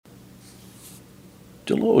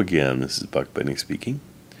Hello again, this is Buck Benny speaking.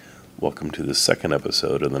 Welcome to the second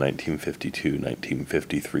episode of the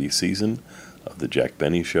 1952-1953 season of The Jack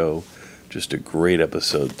Benny Show. Just a great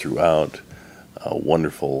episode throughout,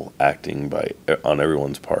 wonderful acting on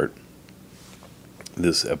everyone's part.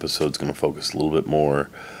 This episode's going to focus a little bit more.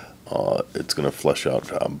 It's going to flesh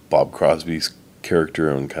out Bob Crosby's character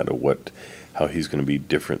and kind of how he's going to be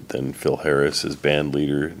different than Phil Harris as band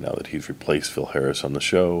leader now that he's replaced Phil Harris on the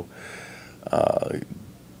show.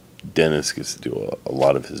 Dennis gets to do a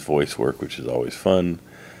lot of his voice work, which is always fun.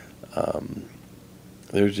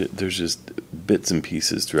 There's just bits and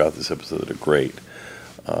pieces throughout this episode that are great.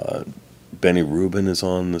 Benny Rubin is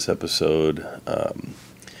on this episode.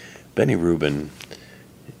 Benny Rubin,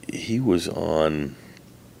 he was on...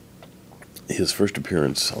 His first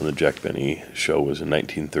appearance on the Jack Benny Show was in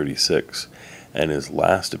 1936, and his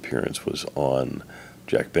last appearance was on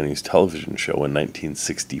Jack Benny's television show in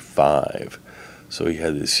 1965. So he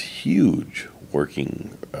had this huge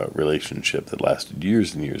working relationship that lasted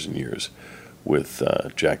years and years and years with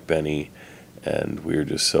Jack Benny, and we're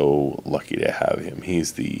just so lucky to have him.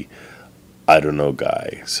 He's the I don't know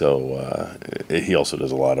guy. So he also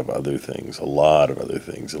does a lot of other things, and a lot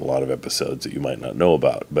of episodes that you might not know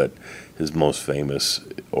about. But his most famous,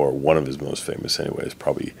 or one of his most famous anyway, is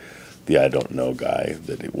probably the I don't know guy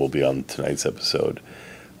that will be on tonight's episode.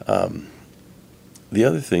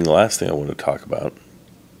 The last thing I want to talk about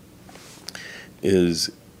is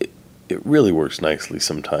it really works nicely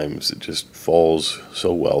sometimes. It just falls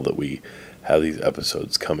so well that we have these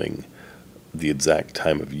episodes coming the exact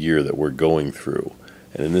time of year that we're going through.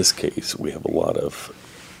 And in this case, we have a lot of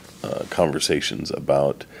conversations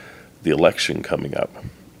about the election coming up.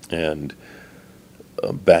 And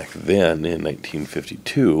back then, in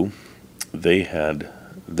 1952, they had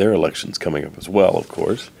their elections coming up as well, of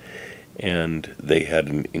course. And they had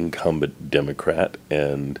an incumbent Democrat,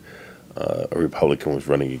 and a Republican was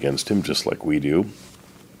running against him, just like we do.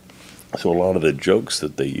 So a lot of the jokes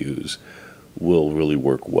that they use will really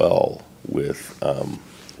work well with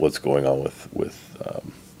what's going on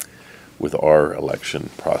with our election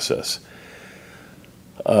process.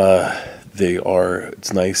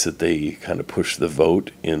 It's nice that they kind of push the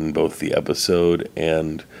vote in both the episode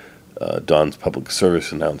and Don's public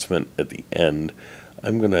service announcement at the end.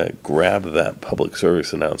 I'm going to grab that public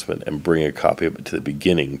service announcement and bring a copy of it to the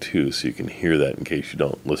beginning too, so you can hear that in case you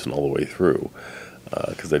don't listen all the way through,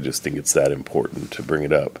 because I just think it's that important to bring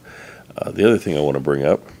it up. The other thing I want to bring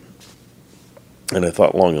up, and I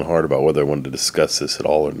thought long and hard about whether I wanted to discuss this at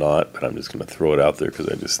all or not, but I'm just going to throw it out there because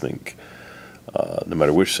I just think no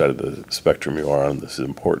matter which side of the spectrum you are on, this is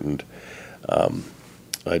important.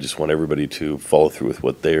 I just want everybody to follow through with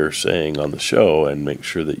what they are saying on the show and make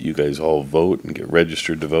sure that you guys all vote and get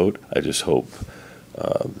registered to vote. I just hope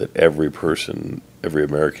that every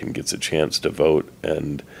American gets a chance to vote,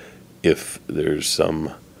 and if there's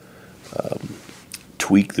some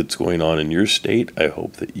tweak that's going on in your state, I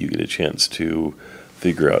hope that you get a chance to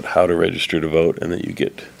figure out how to register to vote and that you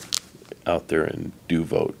get out there and do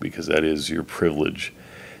vote, because that is your privilege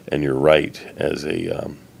and your right as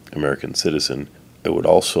a American citizen. I would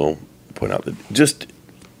also point out that just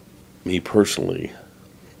me personally,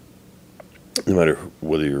 no matter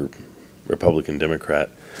whether you're Republican,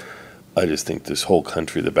 Democrat, I just think this whole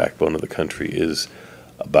country, the backbone of the country, is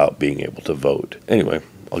about being able to vote. Anyway,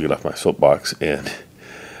 I'll get off my soapbox, and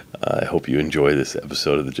I hope you enjoy this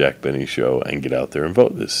episode of the Jack Benny Show and get out there and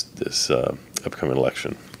vote this upcoming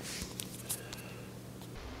election.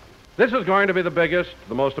 This is going to be the biggest,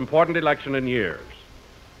 the most important election in years.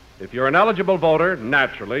 If you're an eligible voter,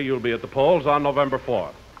 naturally, you'll be at the polls on November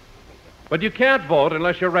 4th. But you can't vote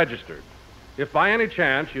unless you're registered. If by any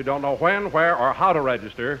chance you don't know when, where, or how to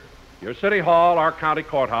register, your city hall or county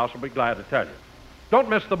courthouse will be glad to tell you. Don't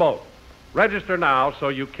miss the boat. Register now so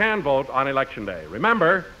you can vote on Election Day.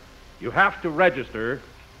 Remember, you have to register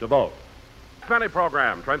to vote. Benny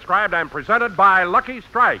program, transcribed and presented by Lucky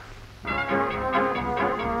Strike.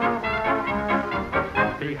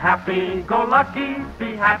 Be happy, go lucky,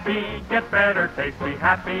 be happy, get better taste. Be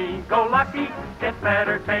happy, go lucky, get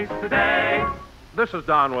better taste today. This is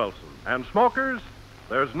Don Wilson. And smokers,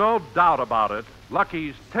 there's no doubt about it,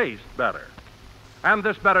 Lucky's taste better. And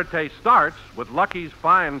this better taste starts with Lucky's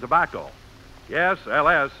Fine Tobacco. Yes,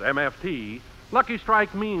 LSMFT. Lucky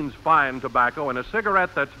Strike means fine tobacco in a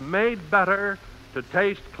cigarette that's made better to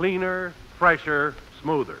taste cleaner, fresher,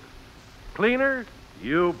 smoother. Cleaner?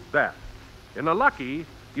 You bet. In a Lucky,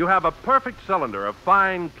 you have a perfect cylinder of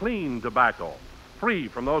fine, clean tobacco, free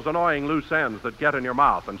from those annoying loose ends that get in your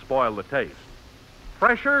mouth and spoil the taste.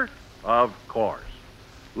 Fresher? Of course.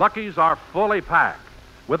 Lucky's are fully packed,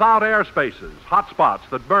 without air spaces, hot spots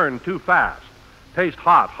that burn too fast, taste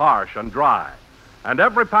hot, harsh, and dry. And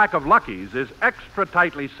every pack of Lucky's is extra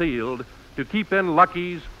tightly sealed to keep in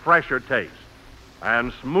Lucky's fresher taste.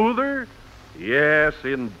 And smoother? Yes,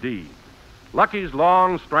 indeed. Lucky's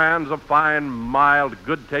long strands of fine, mild,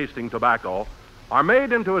 good-tasting tobacco are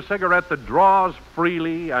made into a cigarette that draws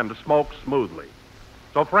freely and smokes smoothly.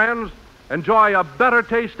 So, friends, enjoy a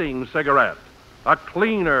better-tasting cigarette, a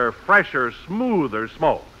cleaner, fresher, smoother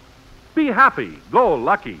smoke. Be happy. Go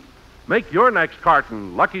Lucky. Make your next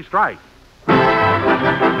carton Lucky Strike.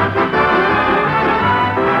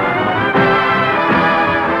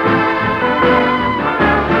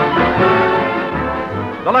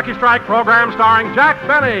 The Lucky Strike program starring Jack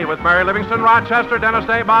Benny with Mary Livingston, Rochester, Dennis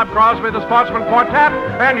Day, Bob Crosby, the Sportsman Quartet,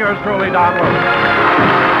 and yours truly, Don Lewis.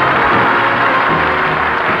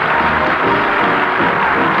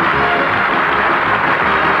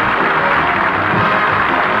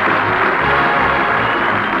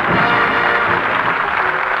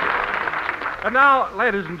 And now,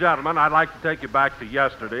 ladies and gentlemen, I'd like to take you back to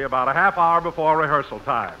yesterday, about a half hour before rehearsal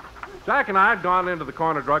time. Jack and I had gone into the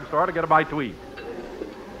corner drugstore to get a bite to eat.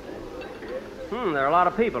 There are a lot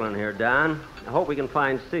of people in here, Don. I hope we can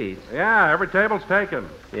find seats. Yeah, every table's taken.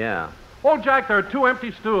 Yeah. Oh, Jack, there are 2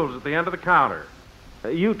 empty stools at the end of the counter.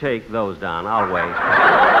 You take those, Don. I'll wait.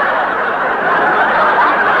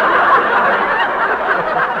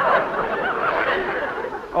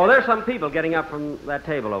 Oh, there's some people getting up from that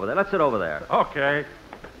table over there. Let's sit over there. Okay.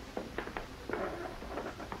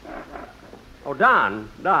 Oh, Don,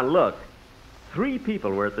 look. 3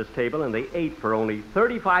 people were at this table, and they ate for only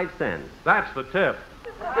 35 cents. That's the tip.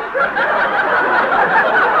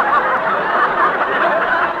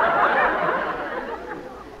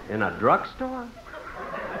 In a drugstore?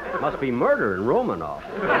 Must be murder in Romanoff.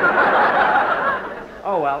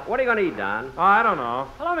 Oh, well, what are you going to eat, Don? Oh, I don't know.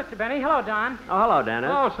 Hello, Mr. Benny. Hello, Don. Oh, hello,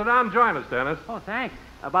 Dennis. Oh, sit down and join us, Dennis. Oh, thanks.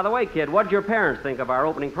 By the way, kid, what did your parents think of our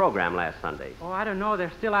opening program last Sunday? Oh, I don't know. They're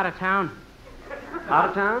still out of town. Out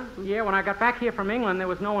of town? Yeah, when I got back here from England, there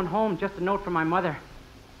was no one home, just a note from my mother.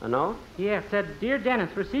 A note? Yeah, it said, Dear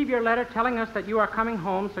Dennis, receive your letter telling us that you are coming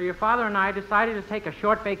home, so your father and I decided to take a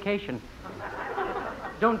short vacation.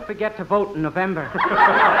 Don't forget to vote in November.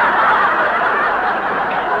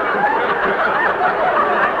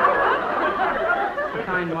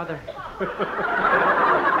 Signed, Mother.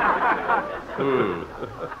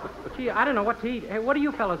 Gee, I don't know what to eat. Hey, what are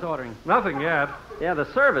you fellas ordering? Nothing yet. Yeah, the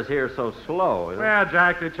service here is so slow. Yeah,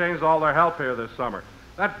 Jack, they changed all their help here this summer.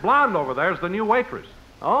 That blonde over there's the new waitress.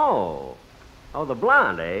 Oh, the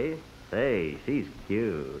blonde, eh? Say, she's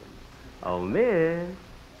cute. Oh, Miss.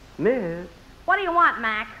 What do you want,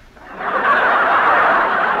 Mac?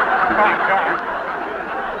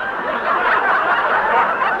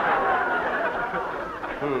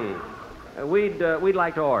 We'd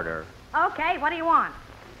like to order. Okay, what do you want?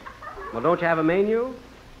 Well, don't you have a menu?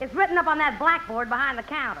 It's written up on that blackboard behind the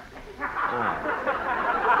counter. Oh.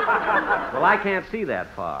 Well, I can't see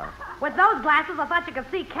that far. With those glasses, I thought you could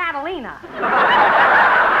see Catalina.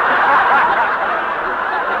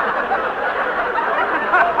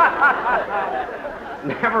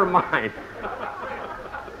 Never mind.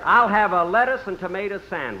 I'll have a lettuce and tomato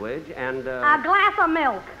sandwich and, A glass of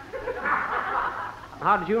milk.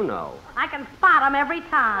 How did you know? I can spot 'em every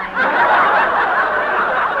time.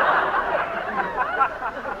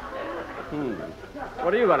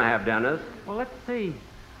 What are you going to have, Dennis? Well, let's see.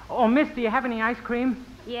 Oh, Miss, do you have any ice cream?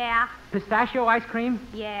 Yeah, Pistachio ice cream?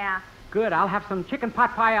 yeah. Good, I'll have some chicken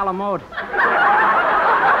pot pie a la mode.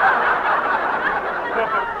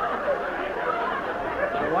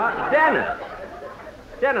 What?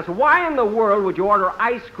 Dennis, why in the world would you order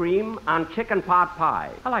ice cream on chicken pot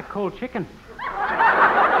pie? I like cold chicken.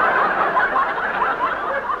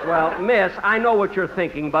 Well, miss, I know what you're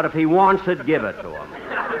thinking, but if he wants it, give it to him.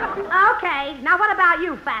 Okay, now what about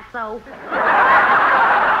you, Fatso?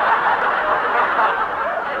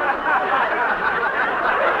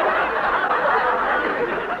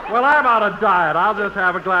 Well, I'm out of diet. I'll just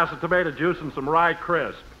have a glass of tomato juice and some rye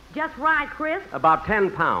crisp. Just rye crisp? About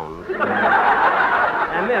 10 pounds.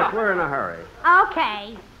 And, miss, we're in a hurry.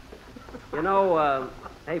 Okay. You know,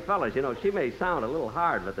 hey, fellas, she may sound a little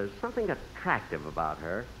hard, but there's something attractive about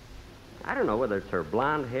her. I don't know whether it's her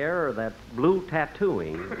blonde hair or that blue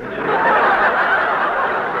tattooing.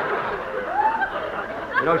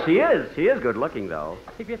 She is good looking, though.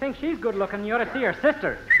 If you think she's good looking, you ought to see her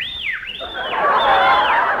sister.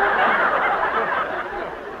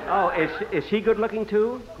 Oh, is she good looking,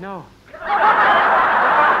 too? No.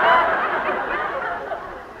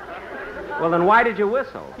 Well, then why did you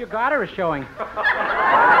whistle? Your garter is showing.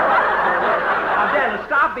 Dennis,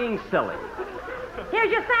 stop being silly.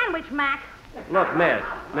 Here's your sandwich, Mac. Look, miss,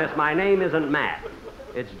 my name isn't Matt.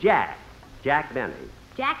 It's Jack. Jack Benny.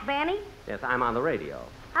 Jack Benny? Yes, I'm on the radio.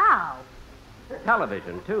 Oh.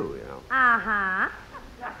 Television, too, you know. Uh-huh.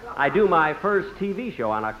 I do my first TV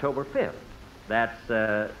show on October 5th.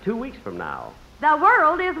 That's 2 weeks from now. The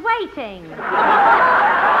world is waiting.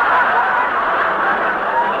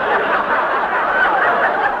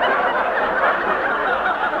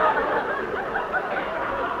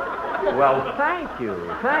 Well, thank you.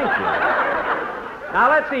 Now,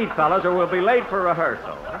 let's eat, fellas, or we'll be late for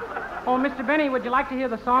rehearsal. Oh, Mr. Benny, would you like to hear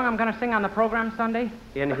the song I'm going to sing on the program Sunday?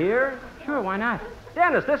 In here? Sure, why not?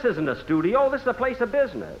 Dennis, this isn't a studio. This is a place of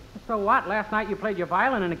business. So what? Last night you played your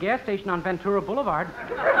violin in a gas station on Ventura Boulevard.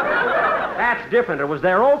 That's different. It was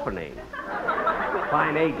their opening.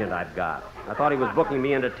 Fine agent I've got. I thought he was booking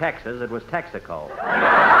me into Texas. It was Texaco.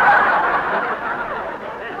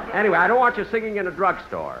 Anyway, I don't want you singing in a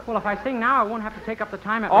drugstore. Well, if I sing now, I won't have to take up the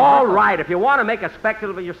time at All rehearsal. right. If you want to make a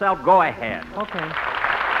spectacle of yourself, go ahead. Okay.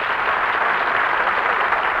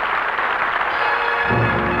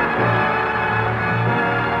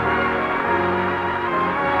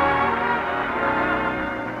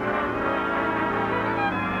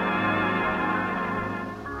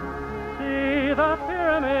 See the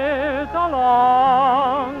pyramids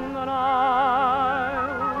along the Nile.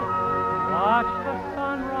 Watch the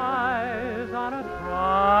sunrise on a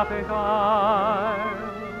tropic isle.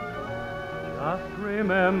 Just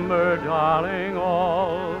remember, darling,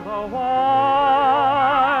 all the while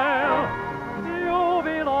you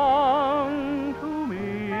belong to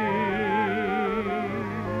me.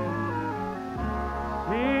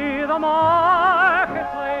 See the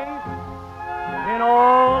marketplace in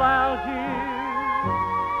old Algiers.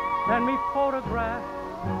 Send me photographs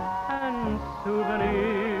and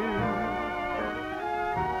souvenirs.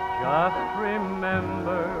 Just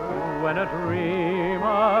remember when a dream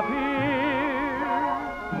appears,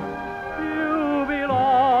 you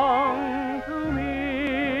belong to me.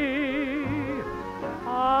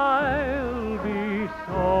 I'll be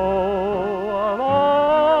so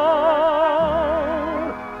alone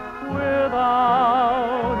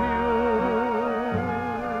without you.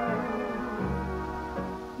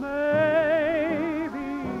 Maybe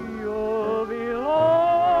you'll be lonesome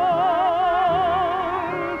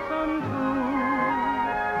too,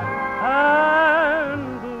 and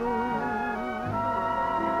blue.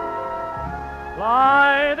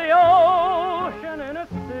 Fly the ocean in a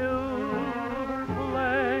silver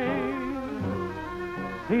plane.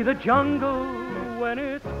 See the jungle when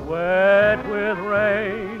it's wet with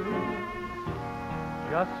rain.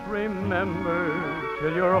 Just remember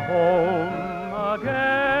till you're home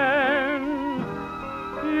again,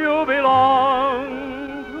 you belong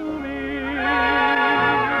to me.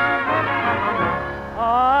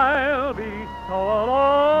 I'll be so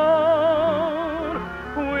alone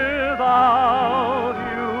without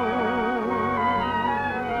you.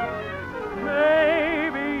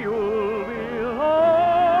 Maybe you'll be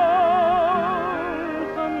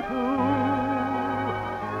lonesome too,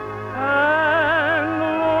 and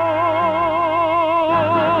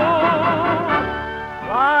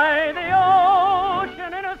by the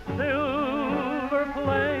ocean in a silver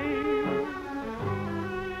plane.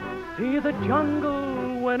 See the jungle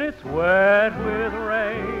when it's wet with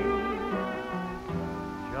rain.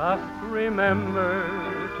 Just remember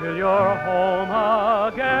till you're home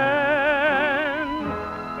again,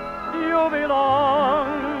 you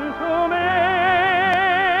belong to me.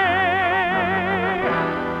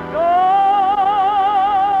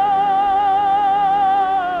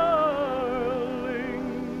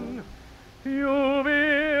 Darling, you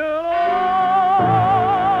belong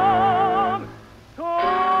to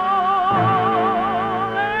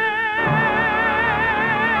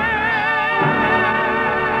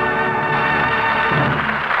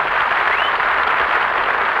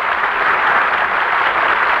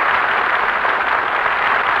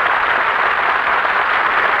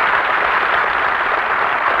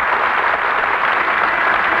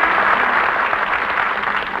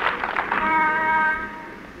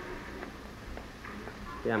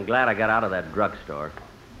Yeah, I'm glad I got out of that drugstore.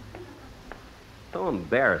 So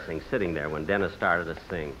embarrassing sitting there when Dennis started to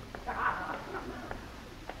sing.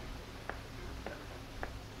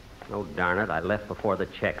 Oh, darn it, I left before the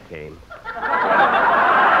check came.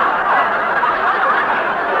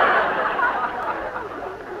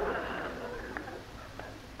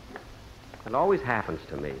 It always happens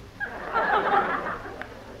to me.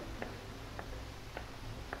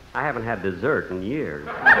 I haven't had dessert in years.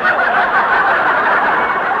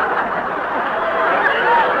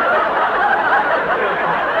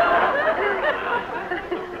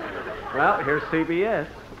 Well, here's CBS.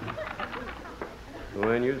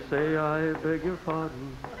 When you say I beg your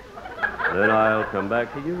pardon, then I'll come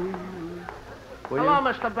back to you. Hello,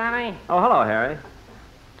 Mr. Benny. Oh, hello, Harry.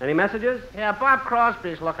 Any messages? Yeah, Bob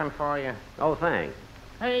Crosby's looking for you. Oh, thanks.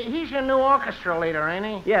 Hey, he's your new orchestra leader, ain't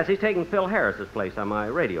he? Yes, he's taking Phil Harris's place on my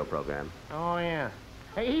radio program. Oh, yeah.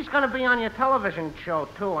 Hey, he's going to be on your television show,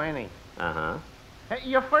 too, ain't he? Uh-huh. Hey,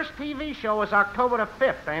 your first TV show is October the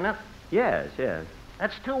 5th, ain't it? Yes, yes.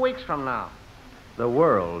 That's 2 weeks from now. The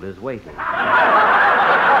world is waiting.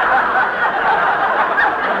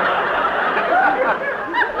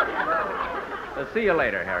 See you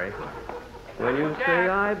later, Harry. When you Jack. say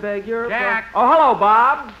I beg your Jack. Oh, hello,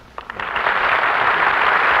 Bob.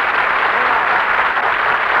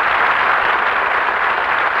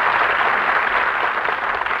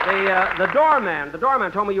 The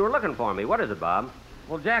doorman told me you were looking for me. What is it, Bob?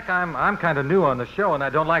 Well, Jack, I'm kind of new on the show, and I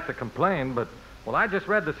don't like to complain, but, well, I just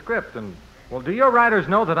read the script, and, well, do your writers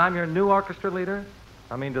know that I'm your new orchestra leader?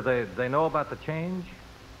 I mean, do they know about the change?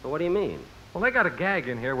 What do you mean? Well, they got a gag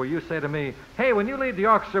in here where you say to me, hey, when you lead the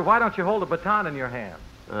orchestra, why don't you hold a baton in your hand?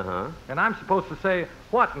 Uh-huh. And I'm supposed to say,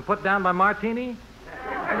 what, and put down my martini?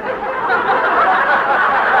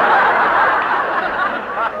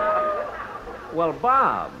 Well,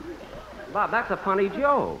 Bob, that's a funny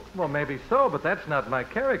joke. Well, maybe so, but that's not my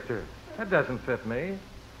character. That doesn't fit me.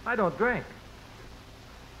 I don't drink.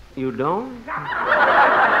 You don't?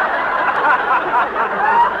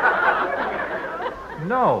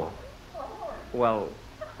 No. Well,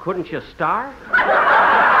 couldn't you start?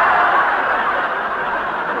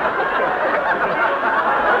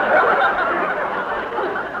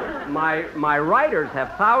 My writers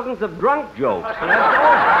have thousands of drunk jokes. So that's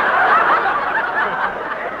all.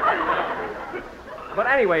 But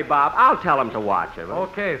anyway, Bob, I'll tell them to watch it.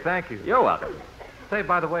 Okay, thank you. You're welcome. Say,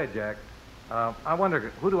 by the way, Jack, I wonder,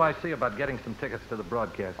 who do I see about getting some tickets to the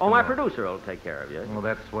broadcast? Oh, my tomorrow? producer will take care of you. Well,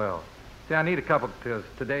 that's swell. See, I need a couple, because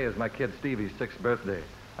today is my kid Stevie's 6th birthday.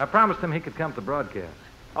 I promised him he could come to the broadcast.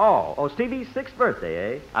 Oh, Stevie's 6th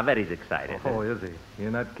birthday, eh? I bet he's excited. Oh, is he?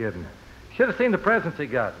 You're not kidding. Should have seen the presents he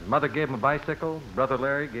got. Mother gave him a bicycle, Brother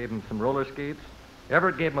Larry gave him some roller skates,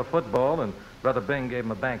 Everett gave him a football, and Brother Bing gave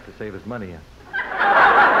him a bank to save his money in.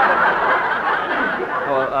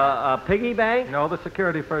 Oh, a piggy bank? No, the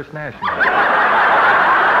Security First National.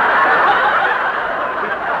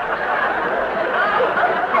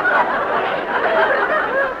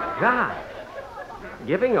 God,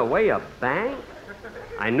 giving away a bank?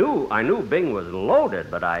 I knew Bing was loaded,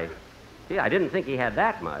 but I didn't think he had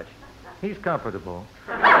that much. He's comfortable.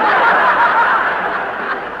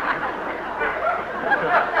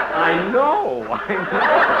 I know.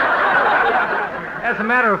 As a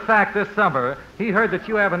matter of fact, this summer, he heard that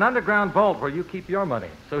you have an underground vault where you keep your money.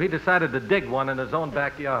 So he decided to dig one in his own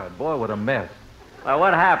backyard. Boy, what a mess.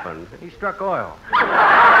 What happened? He struck oil.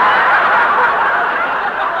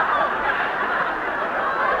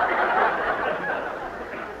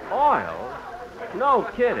 Oil? No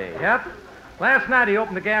kidding. Yep. Last night he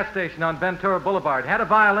opened a gas station on Ventura Boulevard. Had a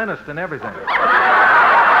violinist and everything.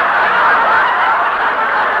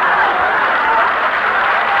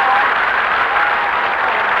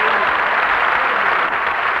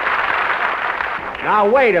 Now,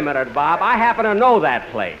 wait a minute, Bob. I happen to know that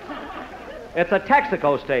place. It's a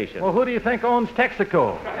Texaco station. Well, who do you think owns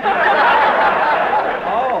Texaco?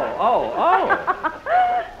 Oh.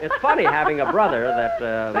 It's funny having a brother that...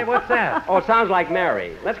 Say, what's that? Oh, it sounds like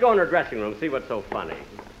Mary. Let's go in her dressing room and see what's so funny.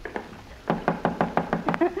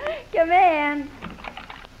 Come in.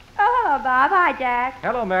 Oh, hello, Bob. Hi, Jack.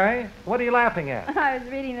 Hello, Mary. What are you laughing at? I was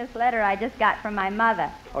reading this letter I just got from my mother.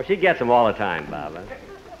 Oh, she gets them all the time, Bob.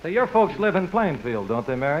 So your folks live in Plainfield, don't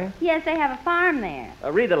they, Mary? Yes, they have a farm there.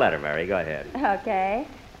 Read the letter, Mary. Go ahead. Okay.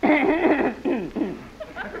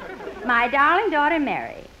 My darling daughter,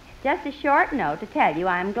 Mary, just a short note to tell you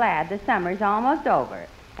I'm glad the summer's almost over,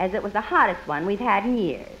 as it was the hottest one we've had in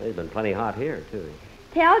years. It's been plenty hot here, too.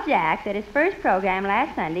 Tell Jack that his first program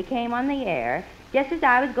last Sunday came on the air just as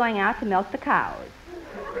I was going out to milk the cows.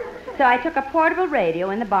 So I took a portable radio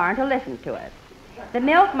in the barn to listen to it. The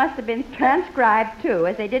milk must have been transcribed, too,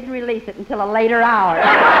 as they didn't release it until a later hour.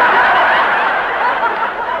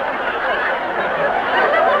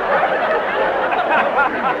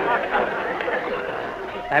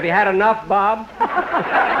 Have you had enough, Bob?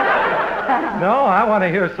 No, I want to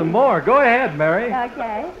hear some more. Go ahead, Mary.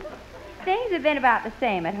 Okay. Things have been about the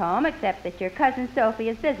same at home, except that your cousin Sophie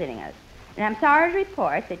is visiting us. And I'm sorry to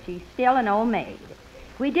report that she's still an old maid.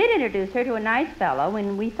 We did introduce her to a nice fellow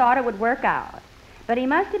when we thought it would work out. But he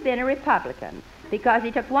must have been a Republican, because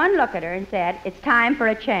he took one look at her and said, "It's time for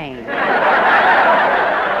a change."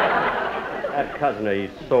 cousin of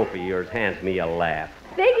Sophie, yours, hands me a laugh.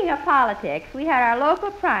 Speaking of politics, we had our local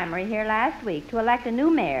primary here last week to elect a new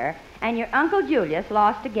mayor, and your Uncle Julius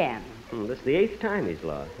lost again. This is the 8th time he's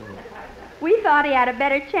lost. We thought he had a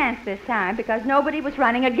better chance this time because nobody was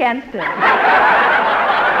running against him.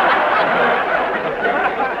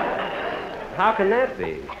 How can that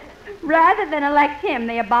be? Rather than elect him,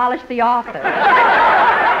 they abolished the office.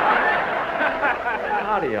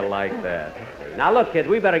 How do you like that? Now, look, kids,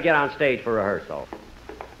 we better get on stage for rehearsal.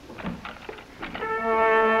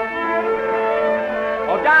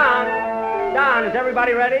 Oh, Don, is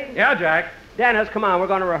everybody ready? Yeah, Jack. Dennis, come on, we're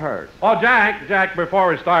going to rehearse. Oh, Jack, before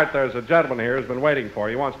we start, there's a gentleman here who's been waiting for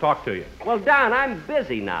you. He wants to talk to you. Well, Don, I'm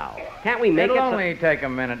busy now. Can't we make It'll it only take a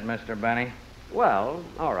minute, Mr. Benny. Well,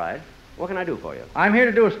 all right. What can I do for you? I'm here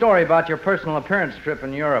to do a story about your personal appearance trip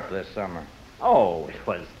in Europe this summer. Oh, it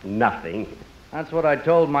was nothing. That's what I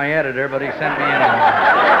told my editor, but he sent me anyway.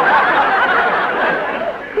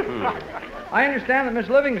 I understand that Miss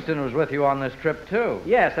Livingston was with you on this trip, too.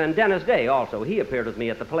 Yes, and Dennis Day also. He appeared with me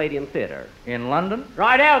at the Palladium Theater. In London?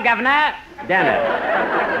 Righto, Governor. Dennis.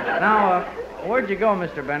 Now, where'd you go,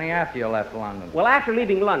 Mr. Benny, after you left London? Well, after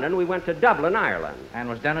leaving London, we went to Dublin, Ireland. And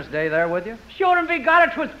was Dennis Day there with you? Sure and begot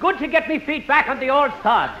it was good to get me feet back on the old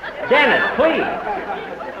sod. Dennis, please.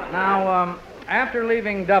 Now, after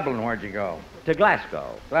leaving Dublin, where'd you go? To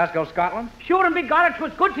Glasgow. Glasgow, Scotland? Sure and begot it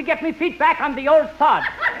was good to get me feet back on the old sod.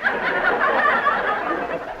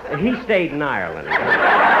 He stayed in Ireland.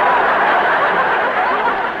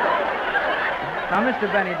 Now, Mr.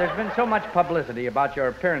 Benny, there's been so much publicity about your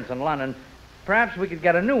appearance in London. Perhaps we could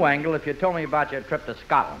get a new angle if you told me about your trip to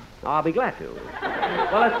Scotland. I'll be glad to.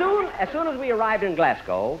 Well, as soon as we arrived in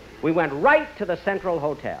Glasgow, we went right to the Central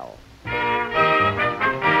Hotel.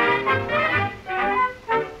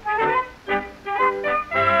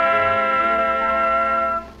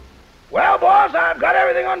 Well, boss, I've got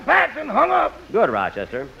everything unpacked and hung up. Good,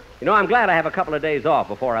 Rochester. You know, I'm glad I have a couple of days off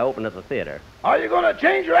before I open at the theater. Are you going to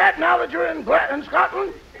change your act now that you're in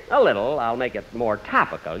Scotland? A little. I'll make it more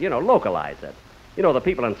topical, localize it. You know, the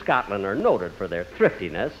people in Scotland are noted for their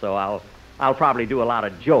thriftiness, so I'll probably do a lot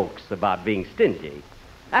of jokes about being stingy.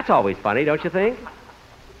 That's always funny, don't you think?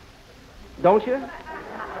 Don't you?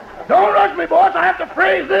 Don't rush me, boss. I have to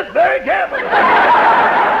phrase this very carefully.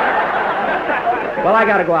 Well, I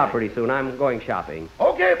got to go out pretty soon. I'm going shopping.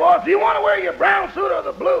 Okay, boss. Do you want to wear your brown suit or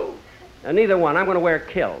the blue? Neither one. I'm going to wear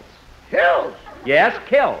kilts. Kilts? Yes,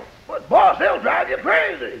 kilts. But, boss, they'll drive you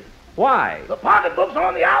crazy. Why? The pocketbook's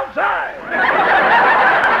on the outside.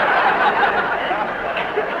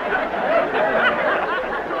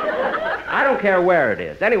 I don't care where it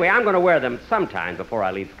is. Anyway, I'm going to wear them sometime before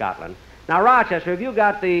I leave Scotland. Now, Rochester, have you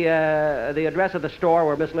got the address of the store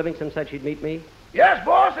where Miss Livingston said she'd meet me? Yes,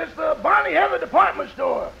 boss. It's the Bonnie Heather department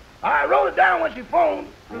store. I wrote it down when she phoned.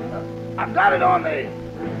 I've got it on the...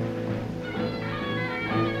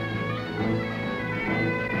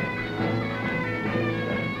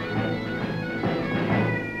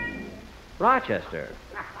 Rochester.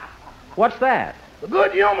 What's that? The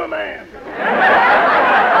Good Humor Man.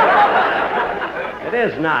 It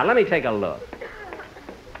is not. Let me take a look.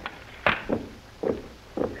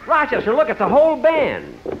 Rochester, look, it's a whole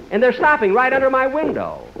band. And they're stopping right under my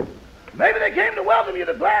window. Maybe they came to welcome you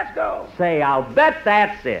to Glasgow. Say, I'll bet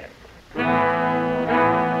that's it.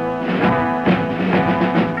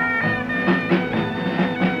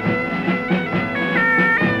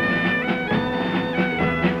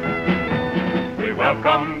 We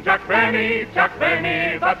welcome Jack Benny,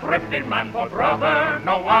 the thrifty man, for brother,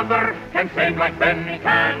 no other can sing like Benny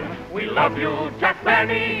can. We love you, Jack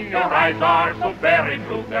Benny, your eyes are so very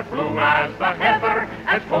blue, they're blue as the heather,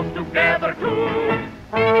 as close together too.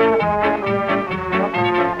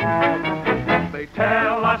 They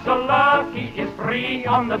tell us a lucky is free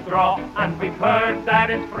on the draw, and we've heard that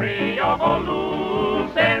it's free of all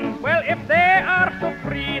loose ends. Well, if they are so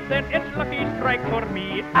free, then it's lucky strike for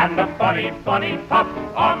me. And a funny, funny puff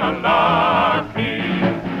on a lucky.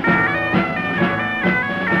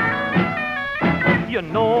 You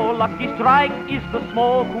know, Lucky Strike is the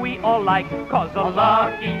smoke we all like, 'cause A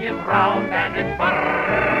lucky is round and it's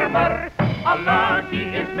firmer. A lucky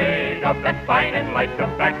is made of that fine and light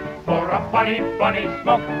tobacco for a funny, funny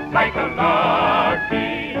smoke like a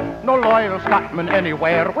lucky. No loyal Scotsman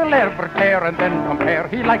anywhere will ever tear and then compare.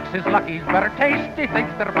 He likes his luckies better taste. He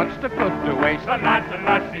thinks they're much too good to waste. The lads and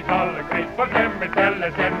lassies all agree, but let me tell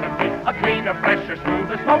his enemy, a cleaner, fresher,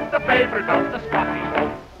 smoother smoke, the favorite of the Scottish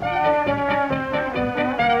folk.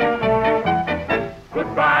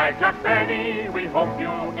 Goodbye, Jack Benny, we hope you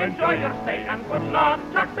enjoy your stay, and good luck,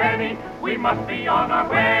 Jack Benny, we must be on our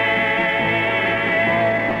way.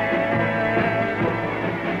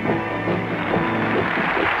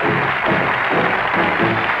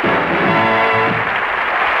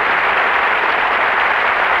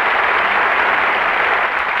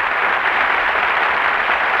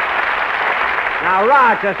 Now,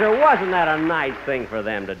 Rochester, wasn't that a nice thing for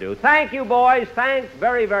them to do? Thank you, boys. Thanks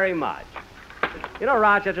very, very much. You know,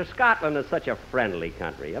 Rochester, Scotland is such a friendly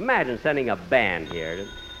country. Imagine sending a band here.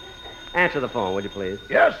 Answer the phone, would you please?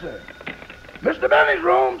 Yes, sir. Mr. Benny's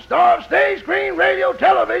room, star of stage, screen, radio,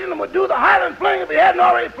 television, and would do the Highland fling if he hadn't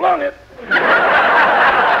already flung it.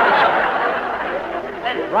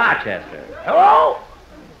 Rochester. Hello?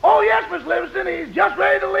 Oh, yes, Miss Livingston. He's just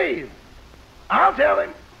ready to leave. I'll tell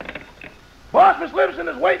him. Boss, Miss Livingston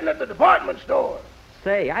is waiting at the department store.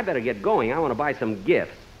 Say, I better get going. I want to buy some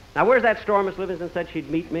gifts. Now, where's that store Miss Livingston said she'd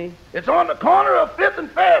meet me? It's on the corner of 5th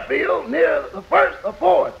and Fairfield near the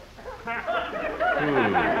 4th.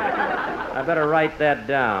 I better write that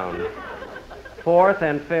down. 4th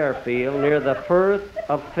and Fairfield near the Firth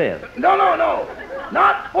of 5th. No.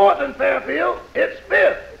 Not 4th and Fairfield. It's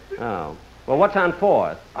 5th. Oh. Well, what's on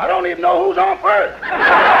 4th? I don't even know who's on 1st.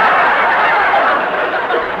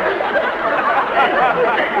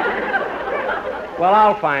 Well,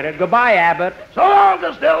 I'll find it. Goodbye, Abbott. So long,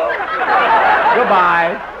 Costello.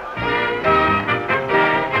 Goodbye.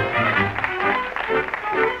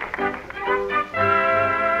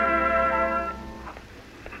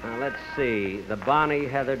 Now, let's see. The Bonnie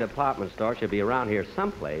Heather department store should be around here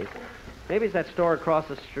someplace. Maybe it's that store across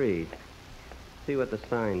the street. See what the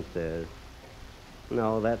sign says.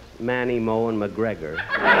 No, that's Manny, Moe, and McGregor.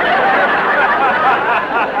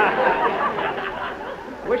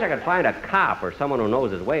 I wish I could find a cop or someone who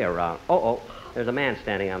knows his way around. Oh, there's a man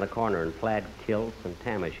standing on the corner in plaid kilts and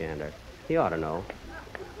tam o' shanter. He ought to know.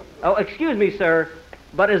 Oh, excuse me, sir,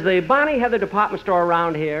 but is the Bonnie Heather department store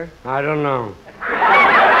around here? I don't know.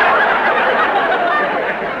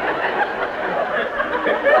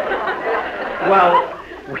 Well,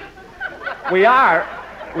 we are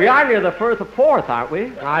near the Firth of 4th, aren't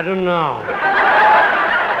we? I don't know.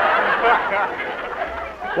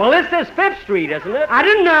 Well, this is 5th Street, isn't it? I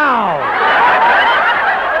don't know.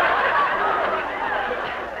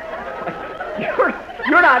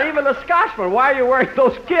 You're not even a Scotchman. Why are you wearing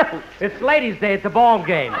those kilts? It's Ladies' Day at the ball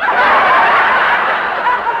game. Oh,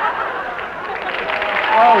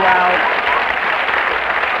 well.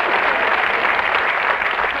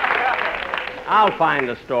 I'll find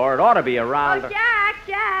the store. It ought to be around. Oh,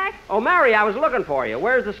 Jack. Oh, Mary, I was looking for you.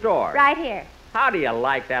 Where's the store? Right here. How do you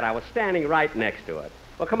like that? I was standing right next to it.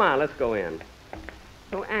 Well, come on, let's go in.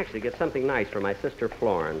 So actually get something nice for my sister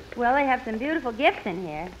Florence. Well, they have some beautiful gifts in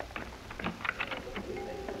here.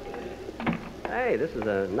 Hey, this is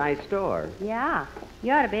a nice store. Yeah.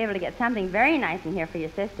 You ought to be able to get something very nice in here for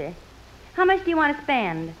your sister. How much do you want to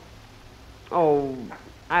spend? Oh,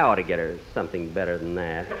 I ought to get her something better than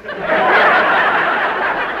that.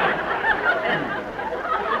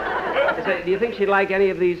 Say, do you think she'd like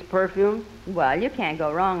any of these perfumes? Well, you can't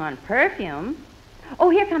go wrong on perfume. Oh,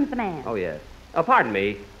 here comes the man. Oh, yes. Oh, pardon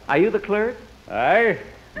me. Are you the clerk? Aye.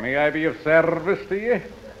 May I be of service to you?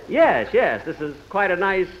 Yes. This is quite a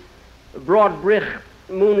nice broad brick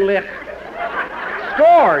moonlit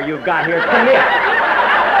store you've got here. Come here.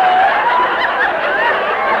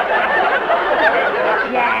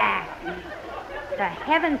 Jack, for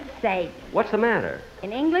heaven's sake. What's the matter?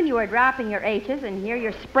 In England, you are dropping your H's, and here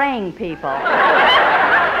you're spraying people.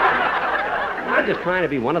 I'm just trying to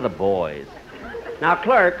be one of the boys. Now,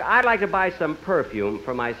 clerk, I'd like to buy some perfume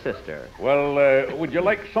for my sister. Well, would you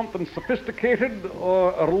like something sophisticated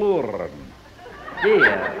or alluring? Gee,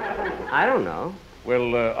 I don't know.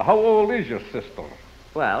 Well, how old is your sister?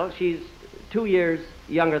 Well, she's 2 years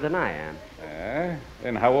younger than I am.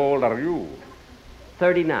 And how old are you?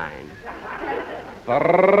 39.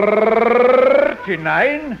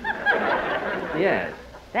 39? Yes.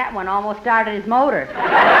 That one almost started his motor.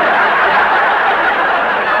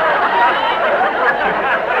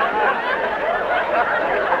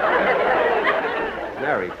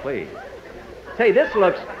 Mary, please. Say, this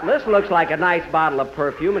looks like a nice bottle of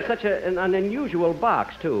perfume. It's such an unusual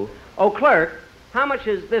box, too. Oh, clerk, how much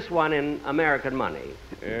is this one in American money?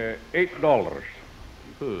 $8.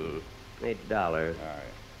 $8. Aye.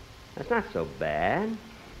 That's not so bad.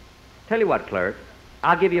 Tell you what, clerk,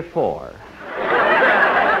 I'll give you 4.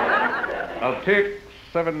 I'll take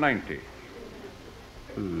 $7.90.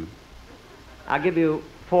 I'll give you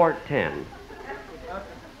 $4.10.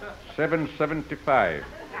 $7.75.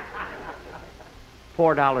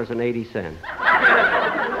 $4.80.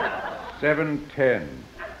 $7.10.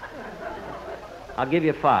 I'll give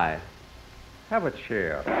you 5. Have a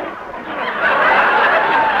chair.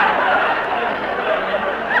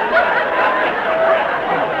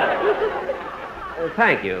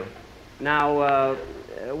 Thank you. Now,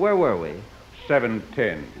 where were we?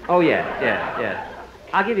 $7.10. Oh, yes.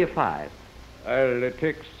 I'll give you 5. I'll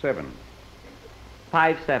take 7.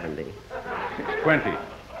 $5.70. $6.20.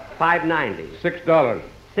 $5.90. $6.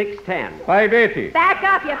 $6.10. $5.80. Back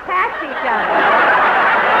up, you passed each other.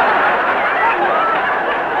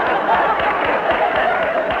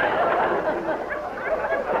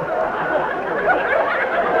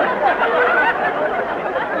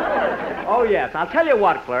 Oh, yes. I'll tell you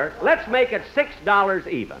what, clerk. Let's make it $6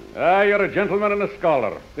 even. You're a gentleman and a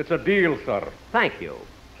scholar. It's a deal, sir. Thank you.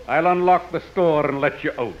 I'll unlock the store and let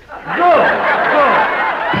you out.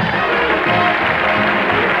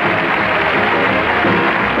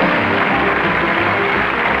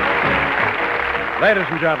 Ladies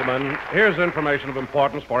and gentlemen, here's information of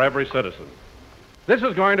importance for every citizen. This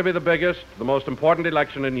is going to be the biggest, the most important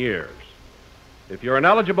election in years. If you're an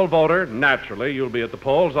eligible voter, naturally, you'll be at the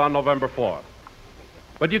polls on November 4th.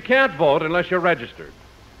 But you can't vote unless you're registered.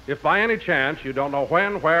 If by any chance you don't know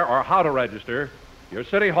when, where, or how to register, your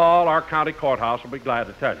city hall or county courthouse will be glad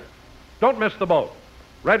to tell you. Don't miss the boat.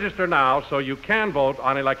 Register now so you can vote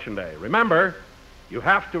on Election Day. Remember, you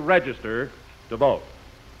have to register to vote.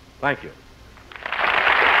 Thank you.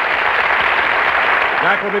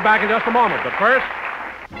 Jack will be back in just a moment, but first...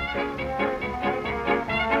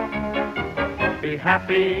 Be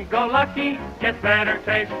happy, go lucky, get better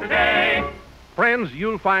taste today. Friends,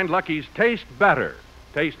 you'll find Lucky's taste better,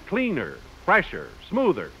 taste cleaner, fresher,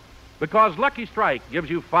 smoother, because Lucky Strike gives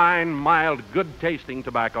you fine, mild, good-tasting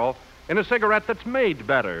tobacco in a cigarette that's made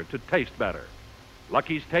better to taste better.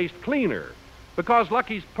 Lucky's taste cleaner, because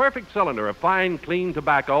Lucky's perfect cylinder of fine, clean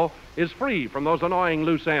tobacco is free from those annoying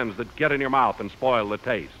loose ends that get in your mouth and spoil the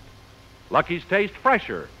taste. Lucky's taste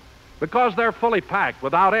fresher, because they're fully packed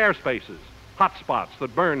without air spaces, hot spots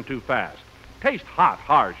that burn too fast, taste hot,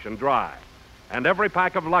 harsh, and dry. And every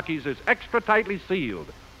pack of Lucky's is extra tightly sealed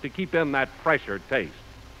to keep in that fresher taste.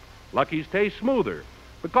 Lucky's taste smoother,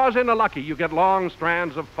 because in a Lucky you get long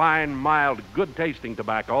strands of fine, mild, good-tasting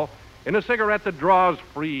tobacco in a cigarette that draws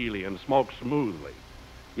freely and smokes smoothly.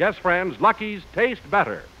 Yes, friends, Lucky's taste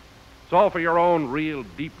better. So for your own real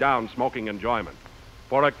deep-down smoking enjoyment,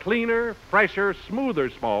 for a cleaner, fresher, smoother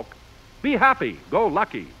smoke, be happy, go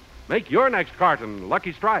Lucky. Make your next carton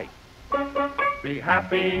Lucky Strike. Be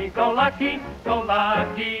happy, go Lucky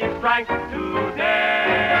Strike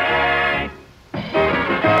today.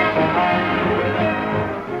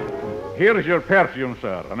 Here's your perfume,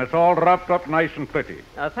 sir, and it's all wrapped up nice and pretty.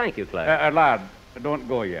 Thank you, Clerk. Lad, don't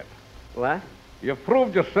go yet. What? You've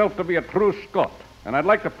proved yourself to be a true Scot, and I'd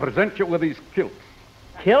like to present you with these kilts.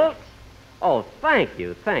 Kilts? Oh, thank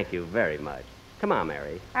you very much. Come on,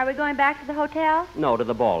 Mary. Are we going back to the hotel? No, to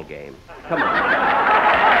the ball game. Come on.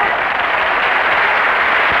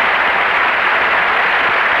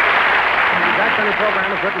 The Jack Benny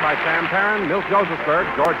program is written by Sam Perrin, Milt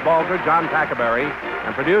Josephsberg, George Balder, John Tackaberry,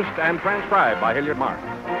 and produced and transcribed by Hilliard Marks.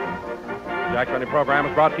 The Jack Benny program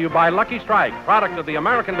is brought to you by Lucky Strike, product of the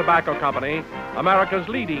American Tobacco Company, America's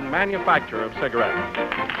leading manufacturer of cigarettes.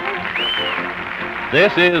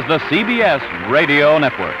 This is the CBS Radio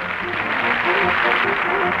Network.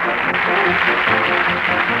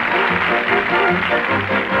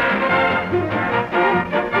 Thank you.